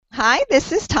Hi,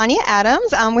 this is Tanya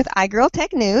Adams. I'm with iGirl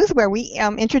Tech News, where we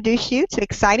introduce you to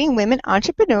exciting women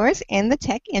entrepreneurs in the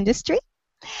tech industry.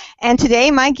 And today,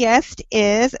 my guest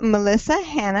is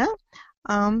Hanna,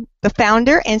 the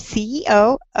founder and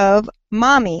CEO of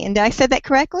Mahmee. And did I say that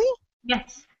correctly?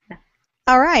 Yes.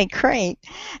 All right, great.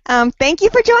 Thank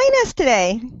you for joining us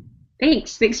today.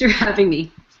 Thanks. Thanks for having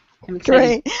me. I'm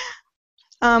excited.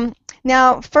 Great.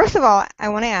 Now, first of all, I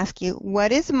want to ask you,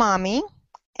 what is Mahmee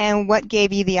and what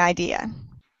gave you the idea?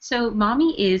 So,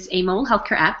 Mahmee is a mobile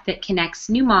healthcare app that connects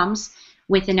new moms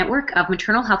with a network of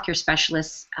maternal healthcare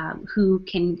specialists who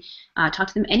can talk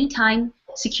to them anytime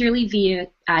securely via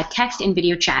text and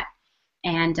video chat.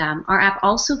 And our app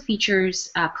also features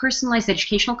personalized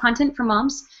educational content for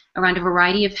moms around a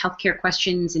variety of healthcare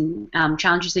questions and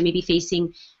challenges they may be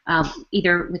facing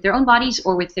either with their own bodies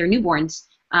or with their newborns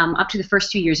up to the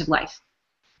first 2 years of life.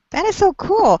 That is so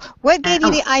cool. What gave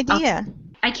you the idea?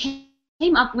 I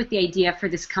came up with the idea for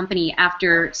this company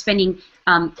after spending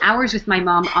hours with my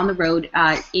mom on the road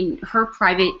in her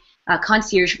private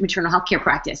concierge maternal health care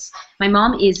practice. My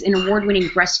mom is an award-winning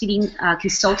breastfeeding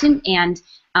consultant and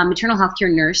maternal health care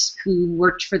nurse who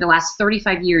worked for the last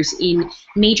 35 years in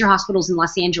major hospitals in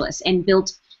Los Angeles and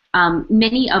built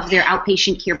many of their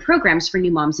outpatient care programs for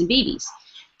new moms and babies.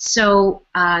 So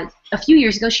a few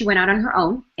years ago, she went out on her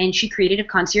own and she created a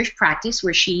concierge practice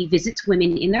where she visits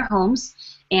women in their homes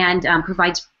and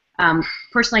provides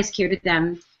personalized care to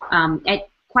them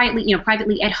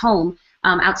privately at home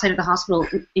outside of the hospital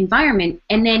environment,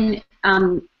 and then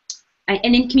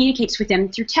communicates with them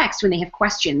through text when they have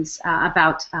questions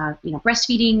about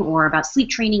breastfeeding or about sleep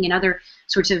training and other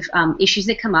sorts of issues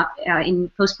that come up in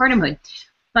postpartumhood.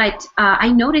 But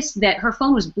I noticed that her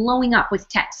phone was blowing up with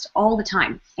text all the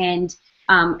time, and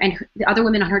the other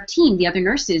women on her team, the other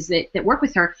nurses that work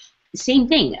with her, same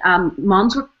thing.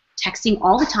 Moms were texting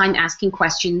all the time, asking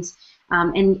questions,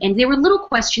 and there were little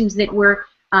questions that were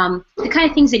the kind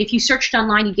of things that if you searched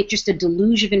online, you'd get just a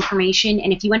deluge of information,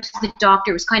 and if you went to the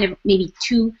doctor, it was kind of maybe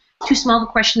too small of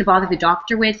a question to bother the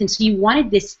doctor with, and so you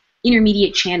wanted this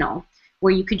intermediate channel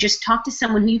where you could just talk to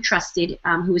someone who you trusted,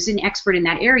 who was an expert in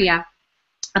that area,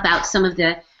 about some of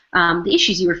the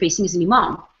issues you were facing as a new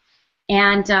mom.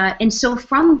 And so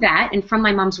from that, and from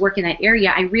my mom's work in that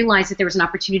area, I realized that there was an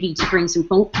opportunity to bring some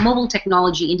mobile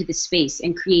technology into this space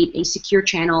and create a secure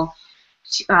channel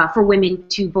for women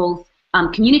to both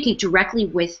communicate directly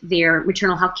with their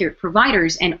maternal health care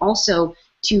providers and also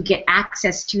to get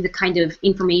access to the kind of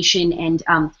information and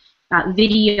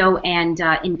video and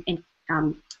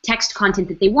text content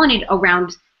that they wanted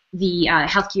around the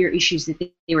healthcare issues that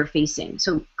they were facing.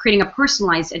 So creating a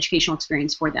personalized educational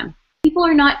experience for them. People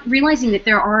are not realizing that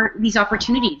there are these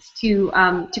opportunities to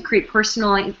create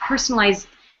personalized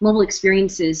mobile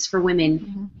experiences for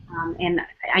women, and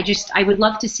I would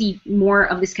love to see more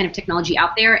of this kind of technology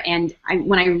out there. And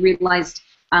when I realized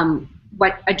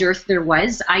what a dearth there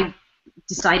was, I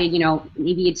decided,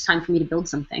 maybe it's time for me to build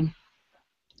something.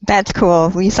 That's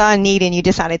cool. You saw a need and you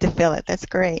decided to fill it. That's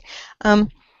great.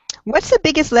 What's the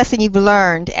biggest lesson you've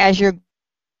learned as you're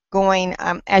going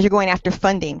after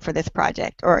funding for this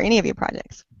project or any of your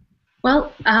projects?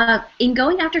 Well, in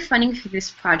going after funding for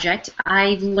this project,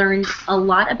 I learned a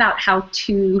lot about how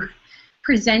to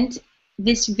present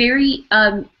this very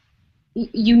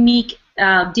unique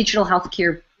digital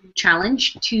healthcare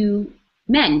challenge to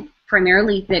men,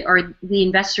 primarily, that are the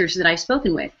investors that I've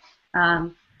spoken with. I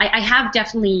have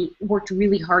definitely worked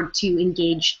really hard to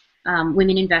engage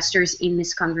women investors in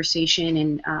this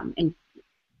conversation and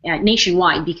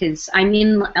nationwide, because I'm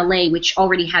in LA, which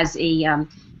already has a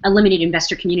limited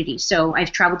investor community. So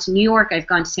I've traveled to New York, I've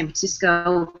gone to San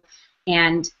Francisco,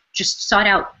 and just sought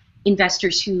out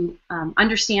investors who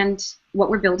understand what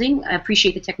we're building,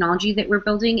 appreciate the technology that we're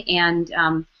building, and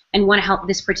want to help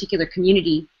this particular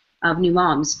community of new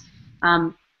moms.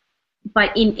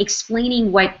 But in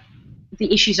explaining what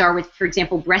the issues are with, for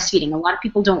example, breastfeeding, a lot of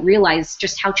people don't realize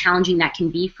just how challenging that can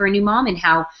be for a new mom and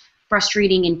how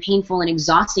frustrating and painful and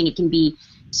exhausting it can be.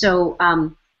 So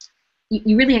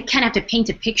you really kind of have to paint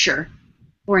a picture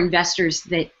for investors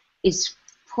that is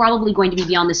probably going to be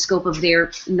beyond the scope of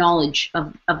their knowledge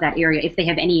of that area, if they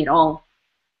have any at all.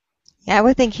 Yeah, I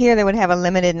would think here they would have a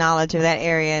limited knowledge of that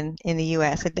area in the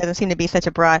U.S. It doesn't seem to be such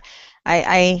a broad.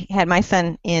 I had my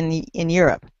son in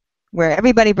Europe, where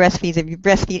everybody breastfeeds. If you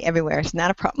breastfeed everywhere, it's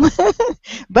not a problem.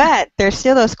 But there's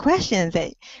still those questions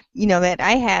that that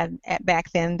I had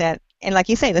back then, and like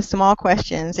you say, the small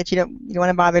questions that you don't want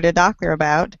to bother the doctor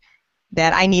about,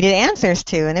 that I needed answers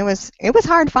to, and it was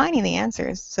hard finding the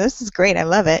answers. So this is great. I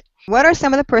love it. What are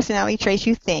some of the personality traits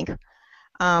you think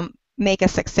make a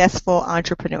successful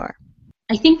entrepreneur?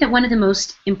 I think that one of the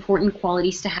most important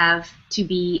qualities to have to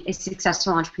be a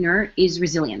successful entrepreneur is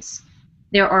resilience.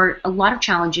 There are a lot of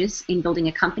challenges in building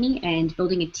a company and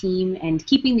building a team and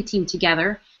keeping the team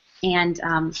together, and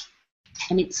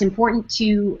it's important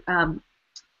to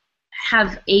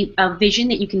have a vision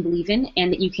that you can believe in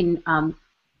and that you can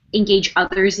engage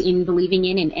others in believing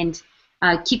in, and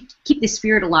keep the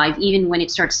spirit alive even when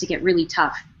it starts to get really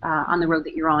tough on the road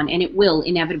that you're on, and it will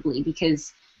inevitably,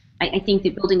 because I think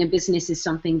that building a business is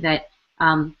something that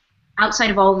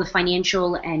outside of all the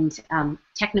financial and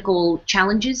technical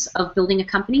challenges of building a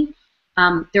company,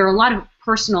 there are a lot of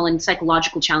personal and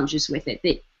psychological challenges with it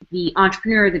that the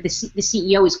entrepreneur, that the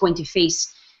CEO is going to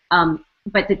face,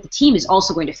 but that the team is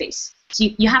also going to face. So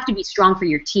you have to be strong for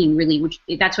your team, really, which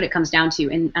that's what it comes down to,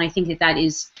 and I think that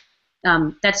is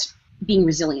that's being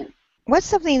resilient. What's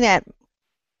something that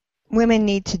women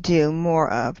need to do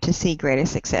more of to see greater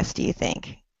success, do you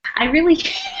think? I really,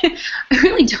 I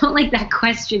really don't like that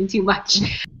question too much.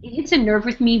 It hits a nerve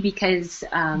with me because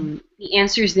the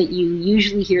answers that you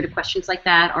usually hear to questions like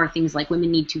that are things like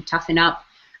women need to toughen up,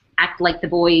 act like the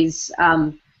boys,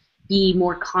 be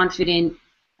more confident,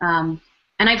 and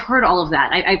I've heard all of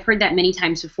that. I've heard that many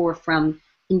times before from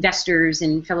investors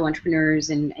and fellow entrepreneurs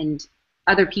and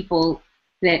other people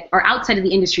that are outside of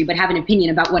the industry but have an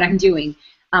opinion about what I'm doing.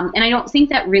 And I don't think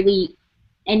that really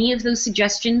any of those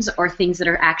suggestions are things that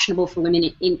are actionable for women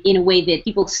in a way that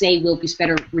people say will produce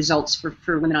better results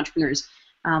for women entrepreneurs.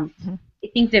 I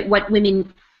think that what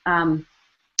women can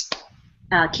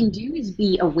do is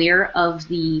be aware of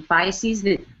the biases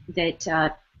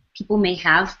that people may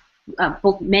have,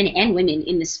 both men and women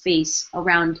in the space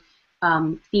around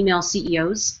female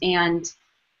CEOs and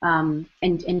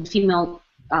female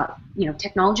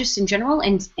technologists in general,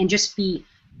 and just be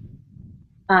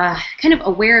kind of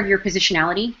aware of your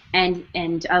positionality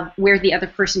and of where the other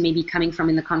person may be coming from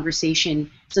in the conversation,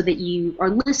 so that you are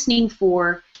listening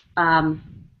for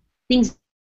things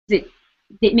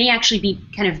that may actually be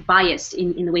kind of biased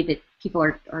in the way that people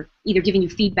are either giving you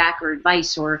feedback or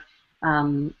advice or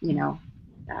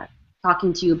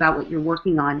talking to you about what you're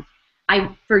working on.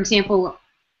 For example,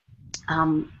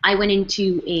 I went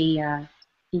into a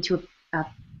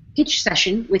pitch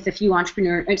session with a few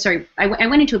entrepreneurs. I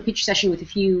went into a pitch session with a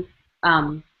few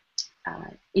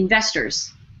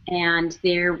investors, and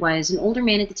there was an older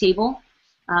man at the table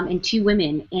and two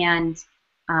women, and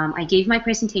I gave my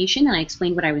presentation and I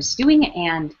explained what I was doing,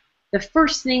 and the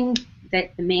first thing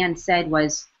that the man said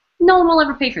was, "No one will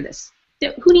ever pay for this.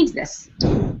 Who needs this?"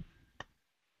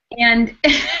 And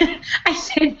I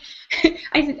said,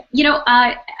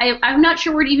 I'm not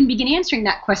sure where to even begin answering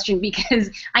that question, because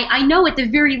I know at the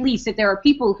very least that there are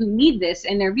people who need this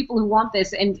and there are people who want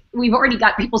this, and we've already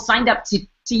got people signed up to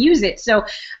use it. So,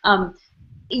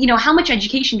 how much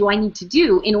education do I need to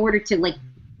do in order to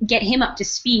get him up to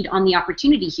speed on the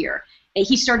opportunity here?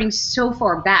 He's starting so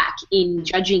far back in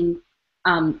judging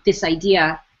this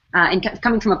idea and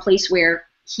coming from a place where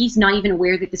he's not even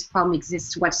aware that this problem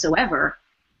exists whatsoever,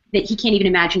 that he can't even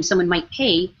imagine someone might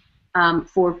pay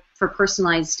for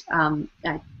personalized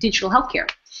digital healthcare.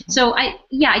 So I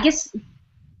guess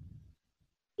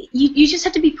you just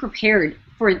have to be prepared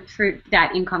for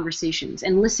that in conversations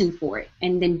and listen for it,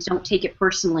 and then don't take it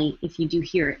personally if you do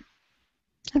hear it.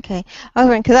 Okay,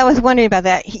 because I was wondering about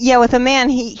that. Yeah, with a man,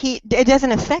 it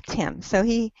doesn't affect him, so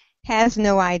he has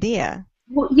no idea.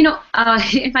 Well,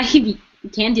 if I can be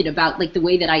candid about the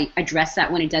way that I address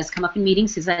that when it does come up in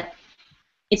meetings, is that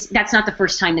that's not the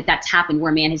first time that's happened where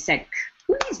a man has said,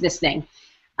 "Who is this thing?"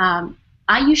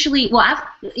 I usually,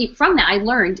 from that I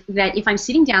learned that if I'm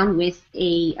sitting down with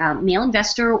a male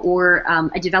investor or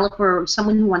a developer or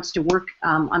someone who wants to work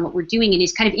on what we're doing and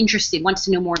is kind of interested, wants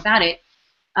to know more about it,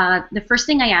 the first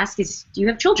thing I ask is, "Do you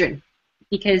have children?"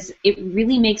 Because it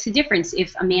really makes a difference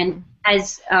if a man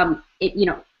has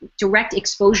direct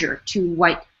exposure to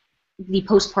what the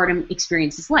postpartum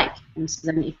experience is like. And so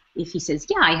then if he says,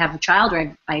 "Yeah, I have a child,"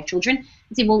 or "I have children,"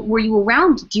 I say, "Well, were you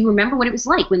around? Do you remember what it was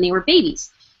like when they were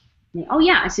babies?" And they, "Oh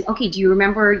yeah." I said, "Okay, do you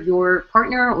remember your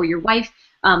partner or your wife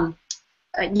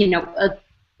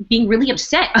being really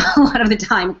upset a lot of the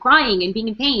time, crying and being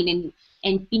in pain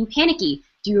and being panicky?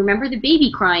 Do you remember the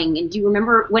baby crying? And do you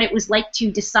remember what it was like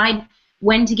to decide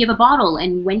when to give a bottle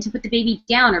and when to put the baby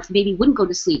down, or if the baby wouldn't go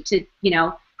to sleep, to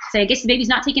say, I guess the baby's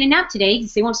not taking a nap today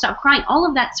because they won't stop crying." All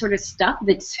of that sort of stuff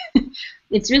that's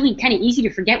it's really kind of easy to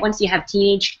forget once you have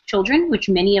teenage children, which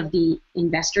many of the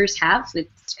investors have.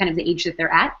 That's kind of the age that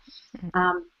they're at.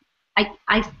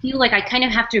 I feel like I kind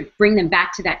of have to bring them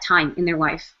back to that time in their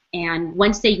life. And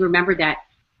once they remember that,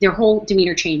 their whole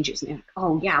demeanor changes. And they're like,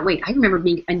 "Oh, yeah, wait, I remember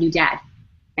being a new dad.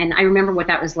 And I remember what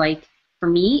that was like." for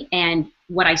me and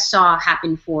what I saw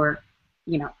happen for,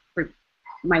 for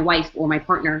my wife or my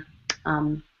partner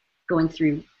going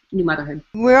through new motherhood.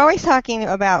 We're always talking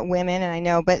about women, and I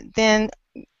know, but then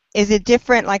is it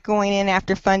different, like going in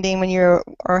after funding when you're,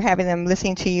 or having them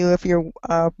listening to you if you're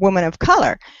a woman of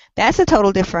color? That's a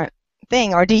total different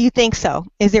thing, or do you think so?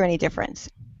 Is there any difference?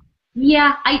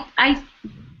 Yeah, I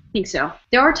think so.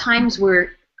 There are times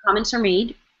where comments are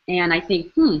made, and I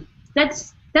think,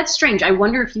 that's strange. I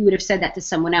wonder if you would have said that to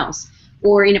someone else.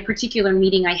 Or in a particular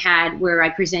meeting I had where I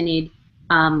presented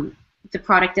the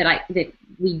product that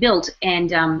we built,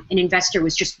 and an investor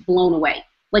was just blown away,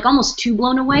 like almost too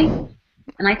blown away.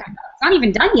 And I thought, it's not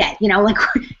even done yet,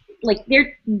 like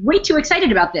they're way too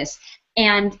excited about this.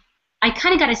 And I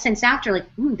kind of got a sense after, like,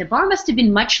 the bar must have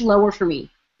been much lower for me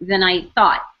than I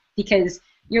thought, because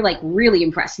you're like really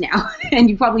impressed now, and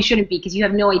you probably shouldn't be because you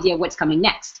have no idea what's coming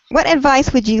next. What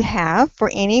advice would you have for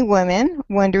any women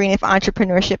wondering if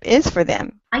entrepreneurship is for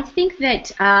them? I think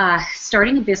that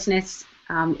starting a business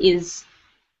is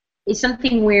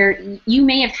something where you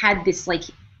may have had this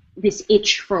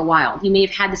itch for a while. You may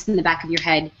have had this in the back of your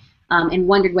head and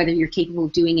wondered whether you're capable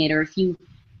of doing it, or if you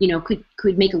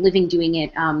could make a living doing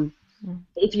it.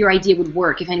 If your idea would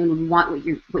work, if anyone would want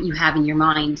what you have in your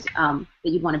mind that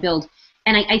you'd want to build.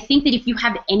 And I think that if you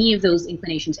have any of those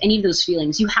inclinations, any of those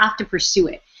feelings, you have to pursue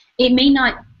it. It may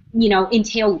not,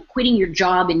 entail quitting your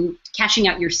job and cashing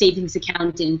out your savings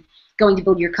account and going to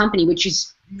build your company, which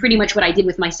is pretty much what I did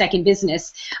with my second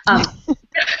business.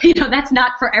 That's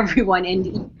not for everyone,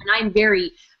 and I'm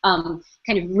very kind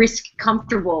of risk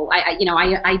comfortable.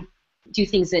 I do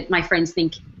things that my friends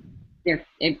think they're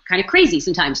kind of crazy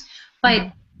sometimes,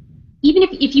 but even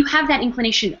if you have that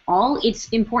inclination at all, it's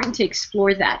important to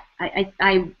explore that.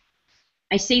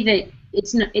 I say that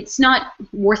it's not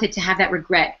worth it to have that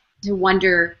regret, to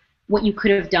wonder what you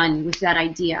could have done with that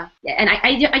idea. And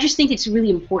I just think it's really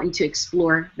important to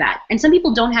explore that. And some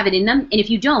people don't have it in them, and if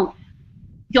you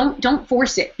don't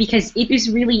force it, because it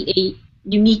is really a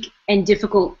unique and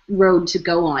difficult road to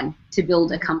go on to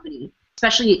build a company,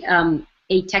 especially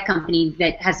a tech company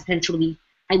that has potential to be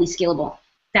highly scalable.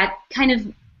 That kind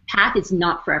of path is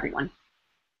not for everyone.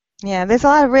 Yeah, there's a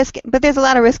lot of risk, but there's a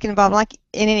lot of risk involved, like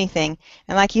in anything.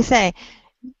 And like you say,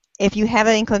 if you have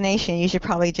an inclination, you should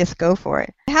probably just go for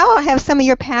it. How have some of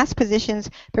your past positions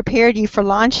prepared you for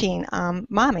launching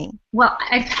Mahmee? Well,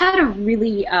 I've had a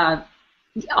really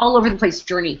all over the place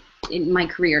journey in my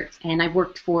career, and I've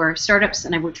worked for startups,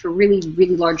 and I've worked for really,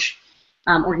 really large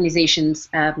organizations.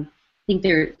 I think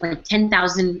there are like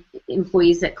 10,000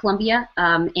 employees at Columbia,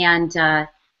 and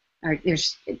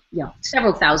there's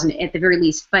several thousand at the very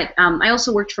least. But I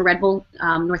also worked for Red Bull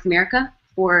North America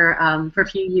for a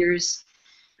few years,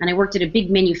 and I worked at a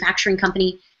big manufacturing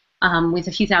company with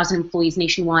a few thousand employees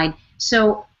nationwide.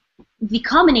 So the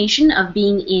combination of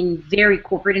being in very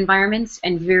corporate environments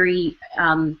and very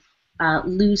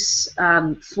loose,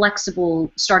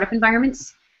 flexible startup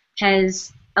environments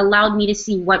has allowed me to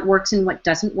see what works and what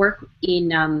doesn't work in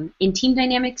team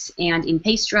dynamics and in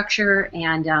pay structure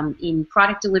and in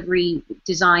product delivery,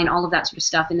 design, all of that sort of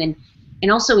stuff,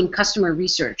 and also in customer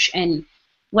research. And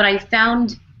what I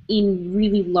found in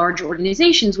really large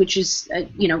organizations, which is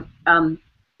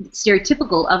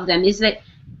stereotypical of them, is that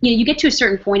you get to a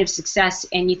certain point of success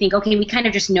and you think, okay, we kind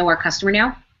of just know our customer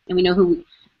now, and we know who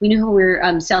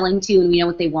we're selling to, and we know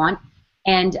what they want.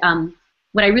 And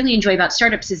what I really enjoy about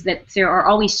startups is that there are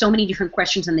always so many different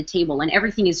questions on the table, and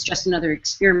everything is just another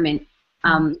experiment,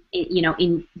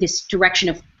 in this direction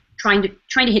of trying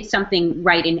to hit something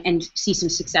right and see some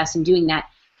success in doing that.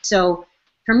 So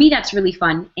for me, that's really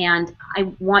fun, and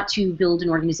I want to build an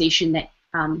organization that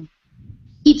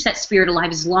keeps that spirit alive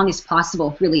as long as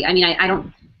possible. Really, I mean,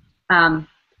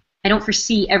 I don't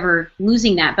foresee ever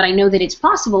losing that, but I know that it's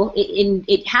possible.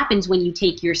 It happens when you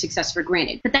take your success for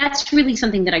granted. But that's really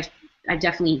something that I've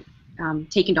definitely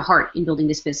taken to heart in building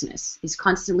this business, is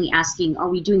constantly asking, are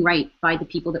we doing right by the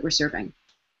people that we're serving?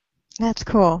 That's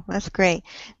cool. That's great.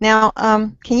 Now,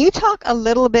 can you talk a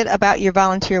little bit about your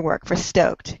volunteer work for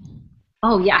Stoked?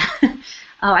 Oh, yeah.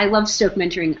 I love Stoke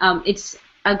Mentoring. It's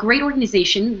a great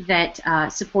organization that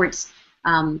supports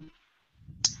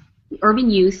urban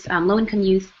youth, low-income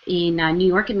youth in New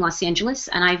York and Los Angeles,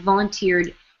 and I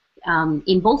volunteered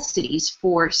in both cities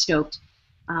for Stoked.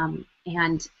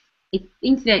 And I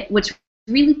think that what's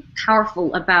really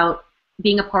powerful about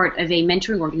being a part of a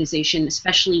mentoring organization,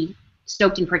 especially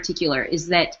Stoked in particular, is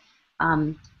that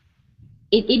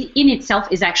it in itself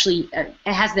is actually it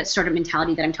has that startup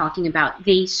mentality that I'm talking about.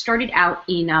 They started out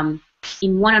in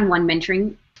one-on-one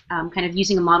mentoring, kind of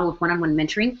using a model of one-on-one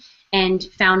mentoring, and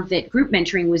found that group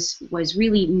mentoring was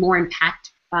really more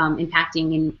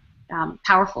impacting and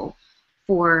powerful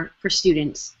for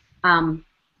students.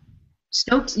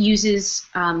 Stoked uses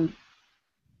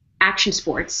action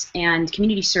sports and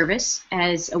community service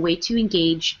as a way to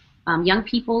engage young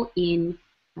people in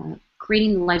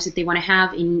creating the lives that they want to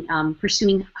have, in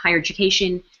pursuing higher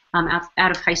education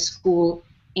out of high school,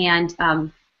 and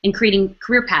creating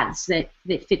career paths that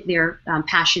fit their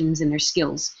passions and their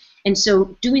skills. And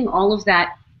so doing all of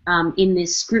that in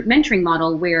this group mentoring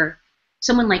model, where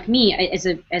someone like me, as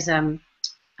a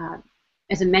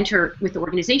mentor with the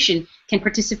organization, can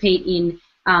participate in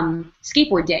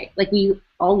skateboard day. Like, we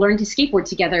all learn to skateboard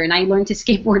together, and I learned to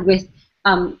skateboard with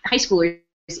high schoolers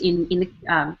in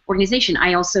the organization.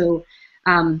 I also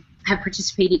have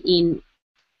participated in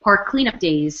park cleanup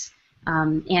days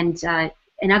and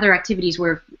other activities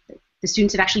where the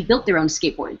students have actually built their own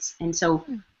skateboards. And so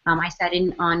I sat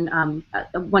in on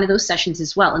one of those sessions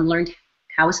as well and learned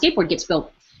how a skateboard gets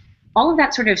built. All of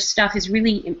that sort of stuff is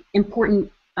really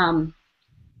important, I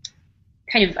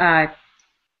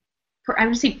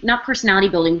would say not personality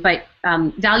building, but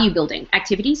value building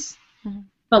activities. Mm-hmm.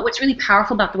 But what's really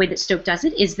powerful about the way that Stoke does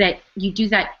it is that you do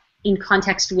that in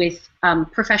context with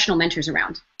professional mentors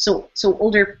around. So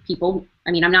older people,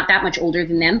 I mean, I'm not that much older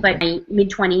than them, but my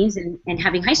mid-20s and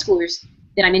having high schoolers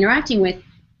that I'm interacting with,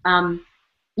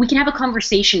 we can have a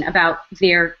conversation about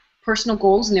their personal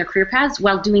goals and their career paths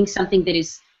while doing something that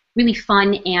is really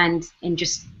fun and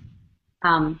just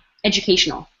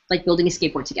educational, like building a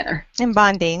skateboard together. And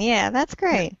bonding, yeah, that's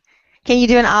great. Can you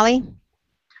do an ollie?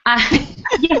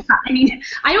 Yeah, I mean,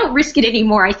 I don't risk it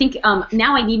anymore. I think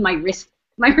now I need my wrist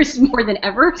more than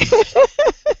ever.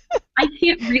 I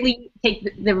can't really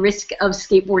take the risk of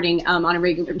skateboarding on a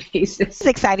regular basis. It's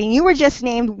exciting. You were just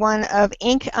named one of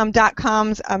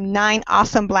Inc.com's 9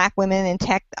 awesome Black women in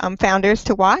tech founders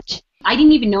to watch. I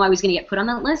didn't even know I was going to get put on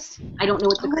that list. I don't know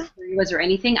what the criteria was or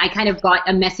anything. I kind of got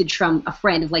a message from a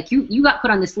friend of like, you got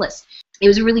put on this list. It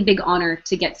was a really big honor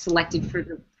to get selected for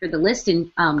the list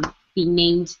and be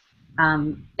named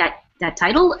that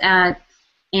title.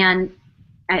 And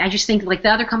I just think, like, the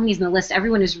other companies in the list,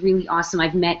 everyone is really awesome.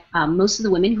 I've met most of the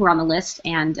women who are on the list,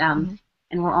 and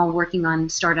we're all working on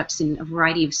startups in a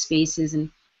variety of spaces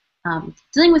and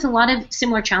dealing with a lot of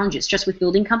similar challenges, just with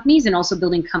building companies and also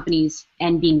building companies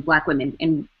and being Black women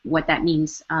and what that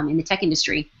means in the tech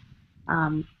industry.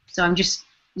 So I'm just,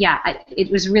 it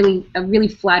was really a really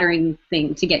flattering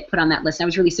thing to get put on that list. I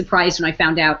was really surprised when I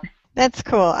found out. That's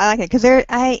cool. I like it because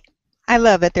I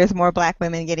love that there's more Black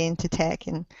women getting into tech,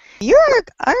 and you're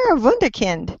a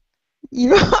wunderkind.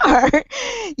 You are.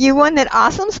 You won that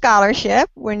awesome scholarship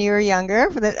when you were younger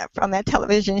from that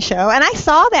television show, and I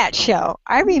saw that show.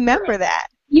 I remember that.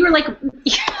 You were like,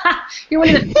 you're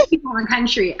one of the few people in the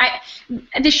country.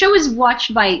 The show is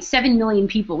watched by 7 million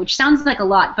people, which sounds like a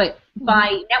lot, but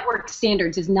by network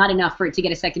standards is not enough for it to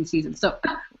get a second season. So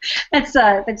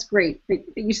that's great that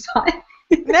you saw it.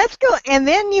 That's cool. And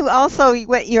then you also,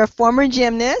 you're a former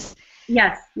gymnast.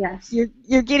 Yes.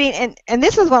 You're getting, and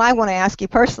this is what I want to ask you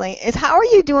personally, is how are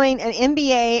you doing an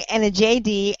MBA and a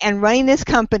JD and running this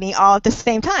company all at the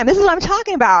same time? This is what I'm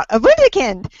talking about, a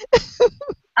wunderkind.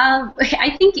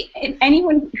 I think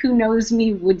anyone who knows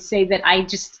me would say that I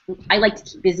like to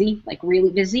keep busy, like really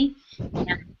busy.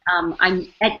 And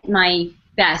I'm at my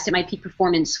best, at my peak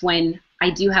performance, when I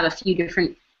do have a few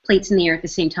different plates in the air at the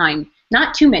same time.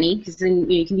 Not too many, because then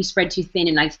you can be spread too thin,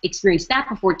 and I've experienced that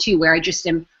before too, where I just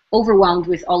am overwhelmed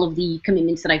with all of the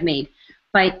commitments that I've made.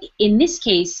 But in this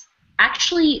case,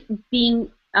 actually being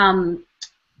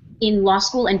in law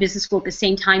school and business school at the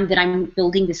same time that I'm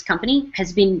building this company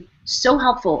has been so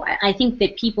helpful. I think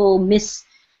that people miss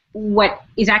what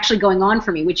is actually going on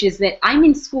for me, which is that I'm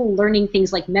in school learning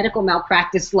things like medical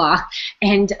malpractice law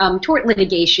and tort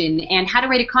litigation and how to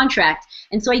write a contract.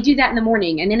 And so I do that in the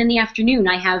morning, and then in the afternoon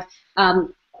I have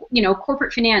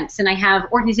corporate finance, and I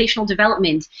have organizational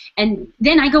development, and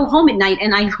then I go home at night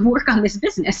and I work on this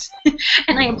business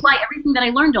and I apply everything that I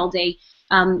learned all day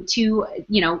to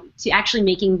actually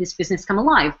making this business come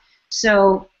alive.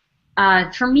 So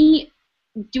for me,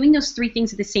 doing those 3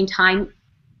 things at the same time,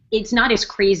 it's not as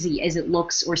crazy as it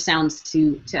looks or sounds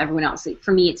to everyone else.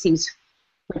 For me, it seems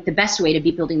like the best way to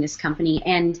be building this company.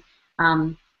 And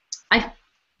at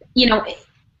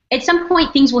some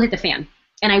point things will hit the fan,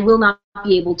 and I will not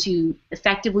be able to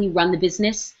effectively run the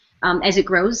business as it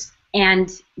grows and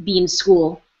be in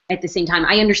school at the same time.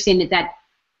 I understand that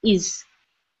is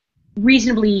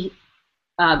reasonably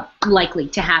likely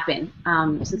to happen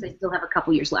since I still have a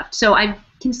couple years left. So I've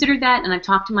considered that, and I've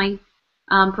talked to my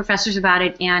professors about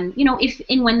it. And if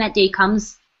and when that day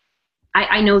comes,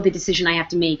 I know the decision I have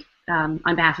to make on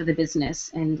behalf of the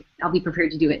business, and I'll be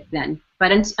prepared to do it then.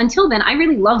 But until then, I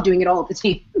really love doing it all at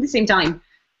the same time.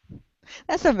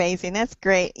 That's amazing. That's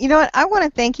great. You know what? I want to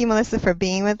thank you, Melissa, for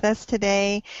being with us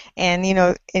today and,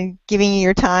 and giving you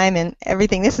your time and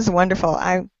everything. This is wonderful.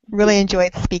 I really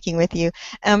enjoyed speaking with you.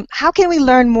 How can we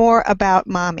learn more about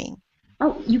Mahmee?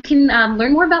 Oh, you can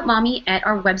learn more about Mahmee at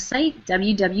our website,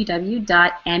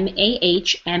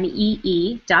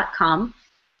 www.mahmee.com.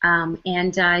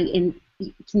 And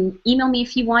you can email me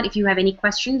if you want, if you have any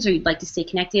questions or you'd like to stay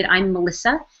connected. I'm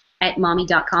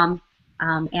Melissa@mahmee.com.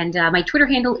 And my Twitter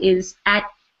handle is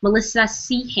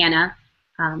 @MelissaCHanna.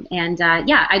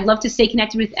 Yeah, I'd love to stay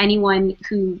connected with anyone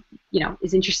who,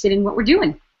 is interested in what we're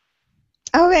doing.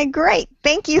 Okay, great.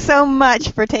 Thank you so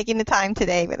much for taking the time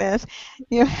today with us.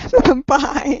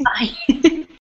 Bye. Bye.